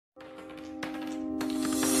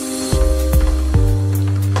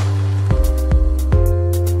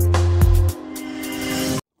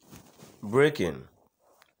Breaking: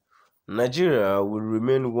 Nigeria will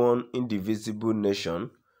remain one indivisible nation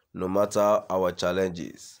no matter our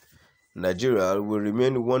challenges. Nigeria will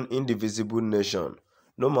remain one indivisible nation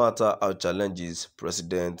no matter our challenges,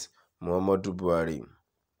 President Muhammadu Buhari.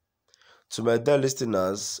 To my dear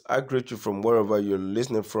listeners, I greet you from wherever you're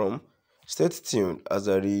listening from. Stay tuned as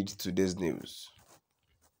I read today's news.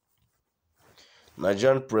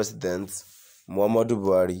 Nigerian President Muhammadu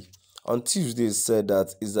Buhari on Tuesday said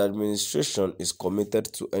that his administration is committed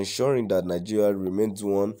to ensuring that Nigeria remains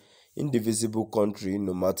one indivisible country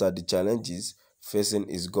no matter the challenges facing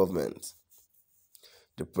his government.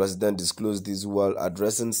 The president disclosed this while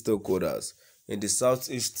addressing stakeholders in the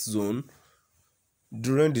Southeast Zone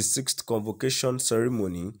during the 6th convocation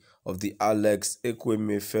ceremony of the Alex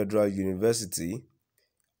Ekwueme Federal University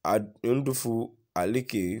Ndufu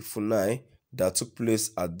Alike Funai that took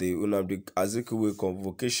place at the Nnamdi Azikiwe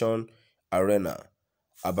Convocation Arena,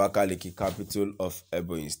 Abakaliki, capital of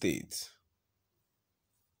Ebonyi State.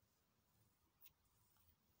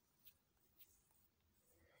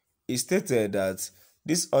 He stated that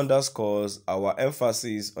this underscores our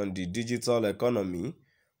emphasis on the digital economy,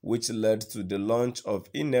 which led to the launch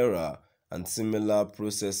of INERA and similar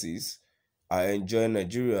processes. I enjoin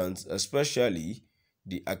Nigerians, especially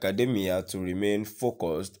the academia, to remain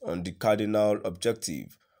focused on the cardinal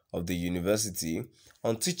objective of the university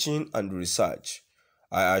on teaching and research.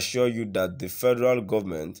 I assure you that the federal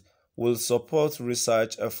government will support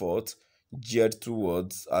research efforts geared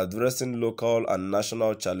towards addressing local and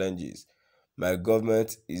national challenges. My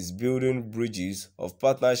government is building bridges of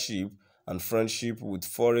partnership and friendship with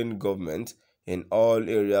foreign governments in all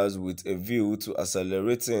areas with a view to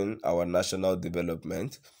accelerating our national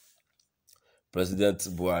development. President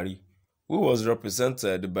Buhari, who was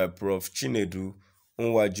represented by Prof. Chinedu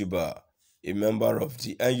Nwajuba, a member of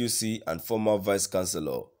the NUC and former Vice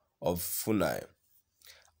Chancellor of FUNAI,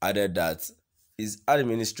 added that his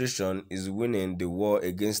administration is winning the war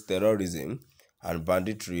against terrorism and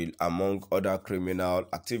banditry among other criminal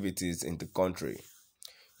activities in the country.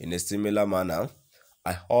 In a similar manner,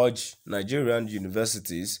 I urge Nigerian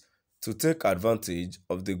universities to take advantage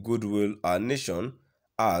of the goodwill our nation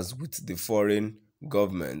has with the foreign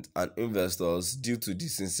government and investors due to the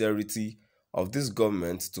sincerity of this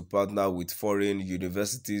government to partner with foreign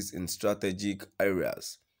universities in strategic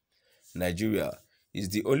areas. Nigeria is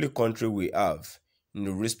the only country we have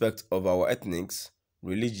in respect of our ethnic,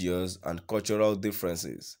 religious, and cultural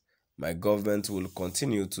differences. My government will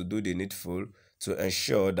continue to do the needful to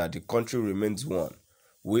ensure that the country remains one.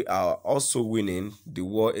 We are also winning the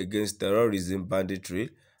war against terrorism, banditry,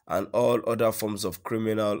 and all other forms of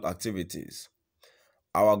criminal activities.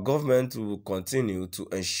 Our government will continue to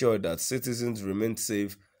ensure that citizens remain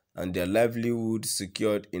safe and their livelihood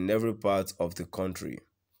secured in every part of the country.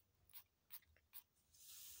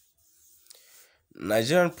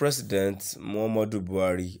 Nigerian President Muhammadu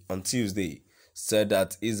Buhari on Tuesday said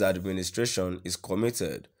that his administration is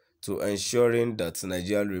committed to ensuring that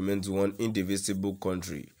Nigeria remains one indivisible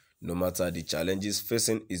country no matter the challenges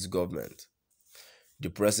facing its government. The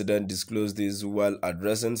president disclosed this while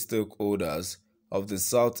addressing stakeholders of the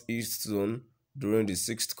Southeast Zone during the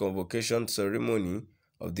 6th convocation ceremony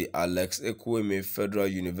of the Alex Ekwueme Federal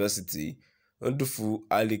University Ndufu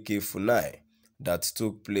Alike Funai that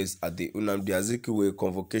took place at the Nnamdi Azikiwe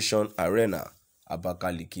Convocation Arena,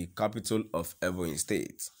 Abakaliki, capital of Ebonyi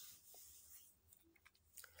State.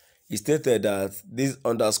 He stated that this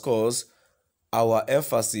underscores our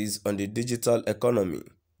emphasis on the digital economy,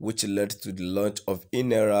 which led to the launch of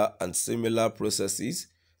INERA and similar processes.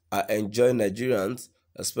 I enjoin Nigerians,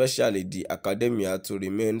 especially the academia, to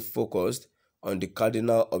remain focused on the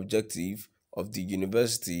cardinal objective of the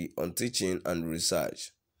university on teaching and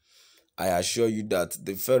research. I assure you that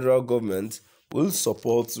the federal government will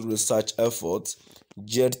support research efforts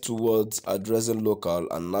geared towards addressing local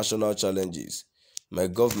and national challenges. My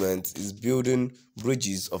government is building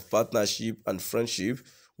bridges of partnership and friendship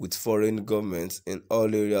with foreign governments in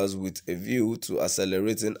all areas with a view to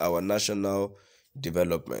accelerating our national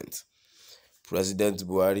development. President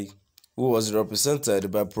Buhari, who was represented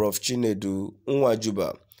by Prof. Chinedu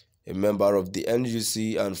Nwajuba, a member of the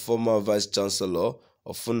NUC and former Vice Chancellor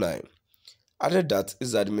of FUNAI, added that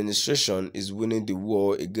his administration is winning the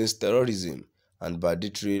war against terrorism and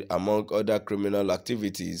banditry among other criminal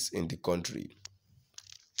activities in the country.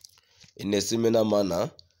 In a similar manner,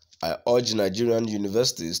 I urge Nigerian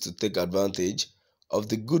universities to take advantage of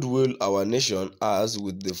the goodwill our nation has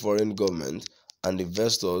with the foreign government and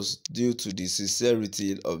investors due to the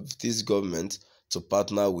sincerity of this government to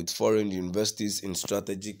partner with foreign universities in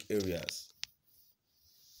strategic areas.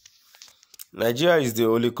 Nigeria is the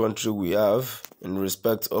only country we have. In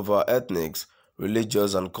respect of our ethnic,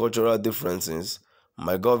 religious, and cultural differences,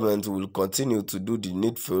 my government will continue to do the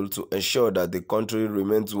needful to ensure that the country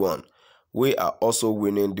remains one. We are also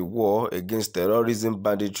winning the war against terrorism,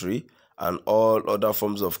 banditry, and all other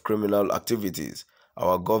forms of criminal activities.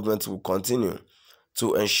 Our government will continue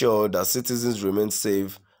to ensure that citizens remain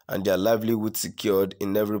safe and their livelihood secured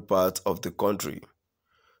in every part of the country.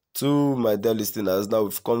 To my dear listeners, now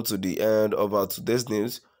we've come to the end of our today's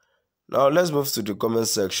news. Now let's move to the comment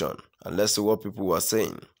section and let's see what people were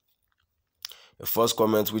saying. The first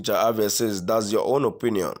comment which I have here says, "That's your own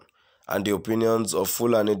opinion, and the opinions of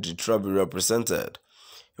Fulani the tribe be represented.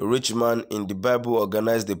 A rich man in the Bible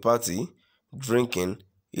organized a party, drinking,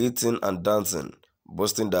 eating, and dancing,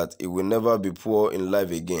 boasting that he will never be poor in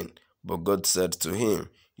life again. But God said to him,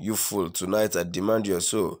 'You fool, tonight I demand your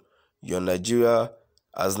soul.' Your Nigeria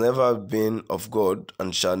has never been of God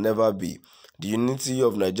and shall never be. The unity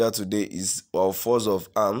of Nigeria today is our force of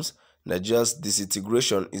arms. Nigeria's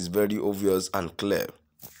disintegration is very obvious and clear."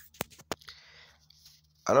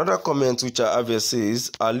 Another comment which I have here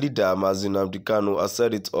says, "Our leader, Mazin Kanu, has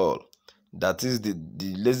said it all. That is, the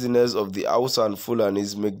laziness of the Hausa and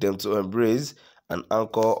Fulanis make them to embrace and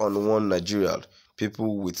anchor on one Nigeria,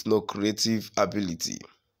 people with no creative ability."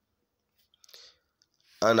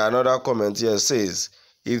 And another comment here says,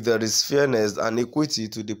 "If there is fairness and equity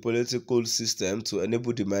to the political system to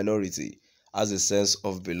enable the minority as a sense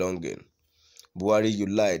of belonging." Buhari, you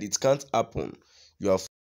lied. It can't happen. You are